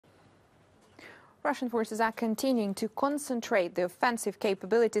Russian forces are continuing to concentrate their offensive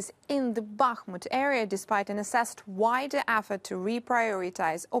capabilities in the Bajmut area despite an assessed wider effort to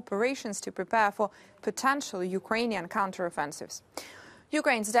reprioritize operations to prepare for potential Ukrainian counteroffensives.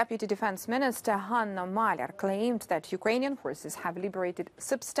 Ukraine's Deputy Defense Minister Hanna Maliar claimed that Ukrainian forces have liberated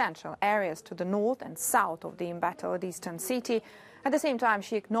substantial areas to the north and south of the embattled eastern city. At the same time,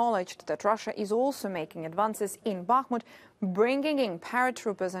 she acknowledged that Russia is also making advances in Bajmut, bringing in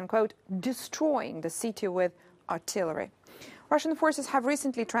paratroopers and, quote, destroying the city with artillery. Russian forces have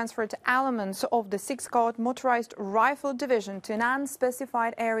recently transferred elements of the 6th Guard Motorized Rifle Division to an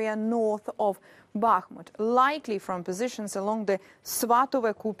unspecified area north of Bajmut, likely from positions along the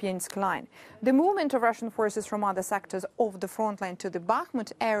Svatove-Kupiansk line. The movement of Russian forces from other sectors of the front line to the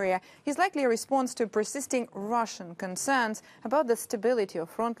Bajmut area is likely a response to persisting Russian concerns about the stability of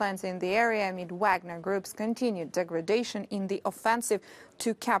front lines in the area amid Wagner Group's continued degradation in the offensive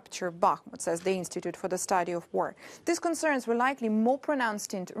to capture Bajmut, says the Institute for the Study of War. These concerns were likely more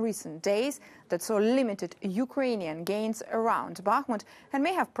pronounced in recent days that saw limited Ukrainian gains around Bajmut and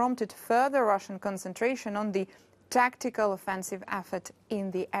may have prompted further Russian concentration on the tactical offensive effort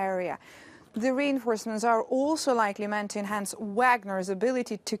in the area. The reinforcements are also likely meant to enhance Wagner's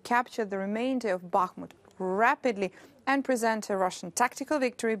ability to capture the remainder of Bajmut rapidly and present a Russian tactical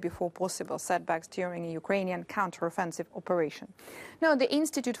victory before possible setbacks during a Ukrainian counteroffensive operation. Now, the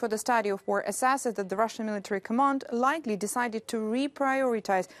Institute for the Study of War assesses that the Russian military command likely decided to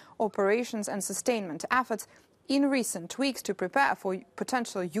reprioritize operations and sustainment efforts in recent weeks to prepare for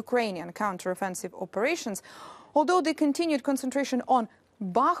potential Ukrainian counteroffensive operations, although the continued concentration on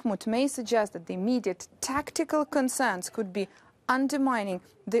Bajmut may suggest that the immediate tactical concerns could be undermining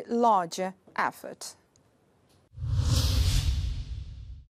the larger effort.